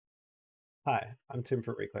Hi, I'm Tim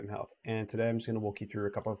from Reclaim Health, and today I'm just going to walk you through a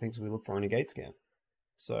couple of things we look for in a gait scan.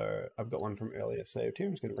 So I've got one from earlier saved here.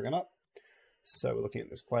 I'm just going to bring it up. So we're looking at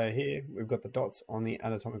this player here. We've got the dots on the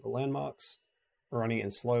anatomical landmarks. We're running it in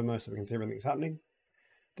slow-mo so we can see everything's happening.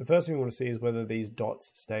 The first thing we want to see is whether these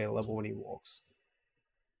dots stay level when he walks.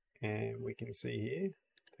 And we can see here,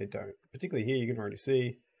 they don't. Particularly here, you can already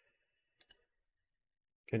see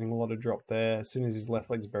getting a lot of drop there. As soon as his left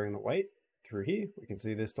leg's bearing the weight through here, we can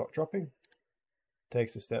see this dot dropping.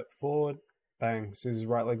 Takes a step forward, bang, as soon as his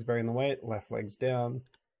right leg's bearing the weight, left leg's down,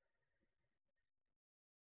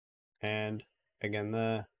 and again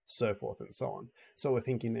there, so forth and so on. So what we're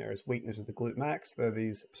thinking there is weakness of the glute max,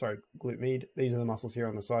 glute med. These are the muscles here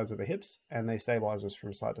on the sides of the hips, and they stabilize us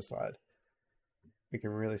from side to side. We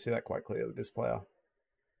can really see that quite clearly with this player.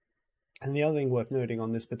 And the other thing worth noting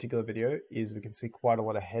on this particular video is we can see quite a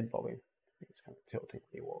lot of head bobbing. It's kind of tilting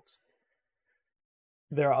when he walks.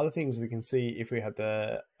 There are other things we can see if we had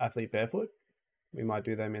the athlete barefoot. We might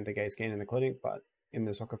do them in the gait scan in the clinic, but in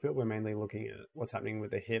the soccer field, we're mainly looking at what's happening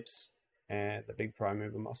with the hips and the big prime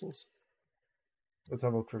mover muscles. Let's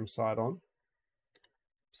have a look from side on.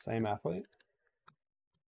 Same athlete.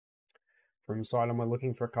 From side on, we're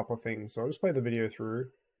looking for a couple of things. So I'll just play the video through.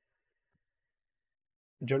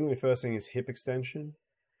 Generally, the first thing is hip extension,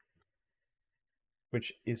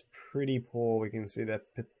 which is pretty poor. We can see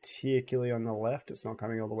that particularly on the left, it's not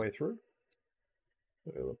coming all the way through.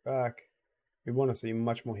 So we look back. We want to see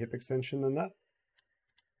much more hip extension than that.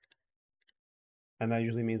 And that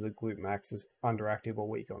usually means that glute max is underactive or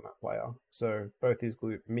weak on that player. So both his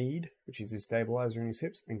glute med, which is his stabilizer in his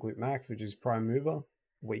hips, and glute max, which is prime mover,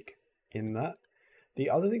 weak in that. The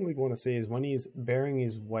other thing we want to see is when he's bearing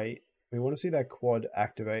his weight, we want to see that quad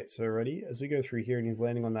activate. So ready, as we go through here and he's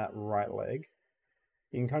landing on that right leg,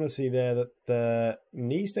 you can kind of see there that the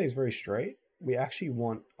knee stays very straight. We actually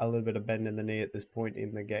want a little bit of bend in the knee at this point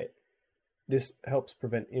in the gait. This helps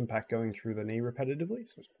prevent impact going through the knee repetitively.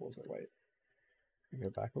 So just pause that, wait. Go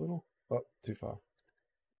back a little. Oh, too far.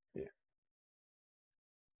 Yeah.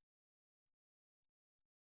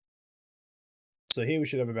 So here we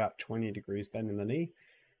should have about 20 degrees bend in the knee.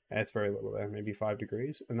 It's very little there, maybe 5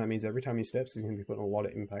 degrees. And that means every time he steps, he's going to be putting a lot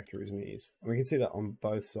of impact through his knees. And we can see that on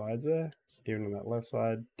both sides there. Even on that left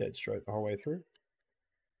side, dead straight the whole way through.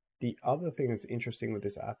 The other thing that's interesting with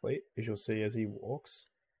this athlete is you'll see as he walks,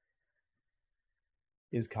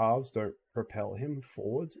 his calves don't propel him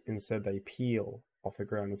forwards. Instead, they peel off the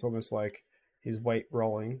ground. It's almost like his weight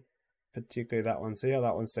rolling, particularly that one. See how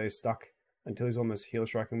that one stays stuck until he's almost heel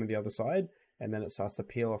striking with the other side, and then it starts to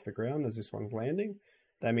peel off the ground as this one's landing.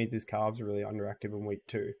 That means his calves are really underactive and weak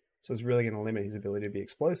too. So it's really going to limit his ability to be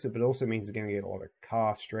explosive, but it also means he's going to get a lot of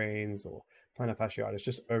calf strains or plantar fasciitis,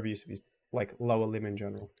 just overuse of his lower limb in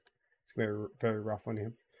general. It's going to be very rough on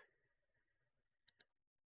him.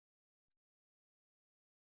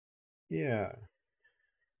 Yeah.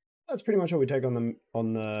 That's pretty much what we take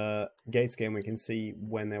on the gait scan. We can see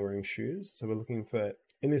when they're wearing shoes. So we're looking for,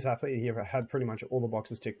 in this athlete, he had pretty much all the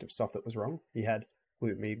boxes ticked of stuff that was wrong. He had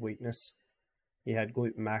glute med weakness. He had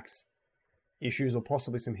glute max issues or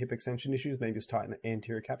possibly some hip extension issues, maybe just tighten the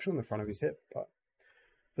anterior capsule in the front of his hip. But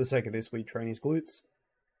for the sake of this, we train his glutes.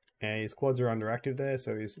 And his quads are underactive there,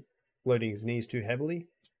 so he's loading his knees too heavily.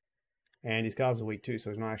 And his calves are weak too,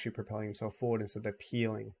 so he's not actually propelling himself forward, instead they're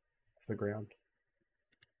peeling off the ground.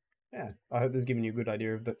 Yeah, I hope this has given you a good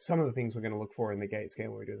idea of some of the things we're going to look for in the gait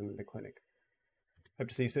scan when we do them in the clinic. Hope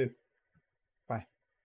to see you soon.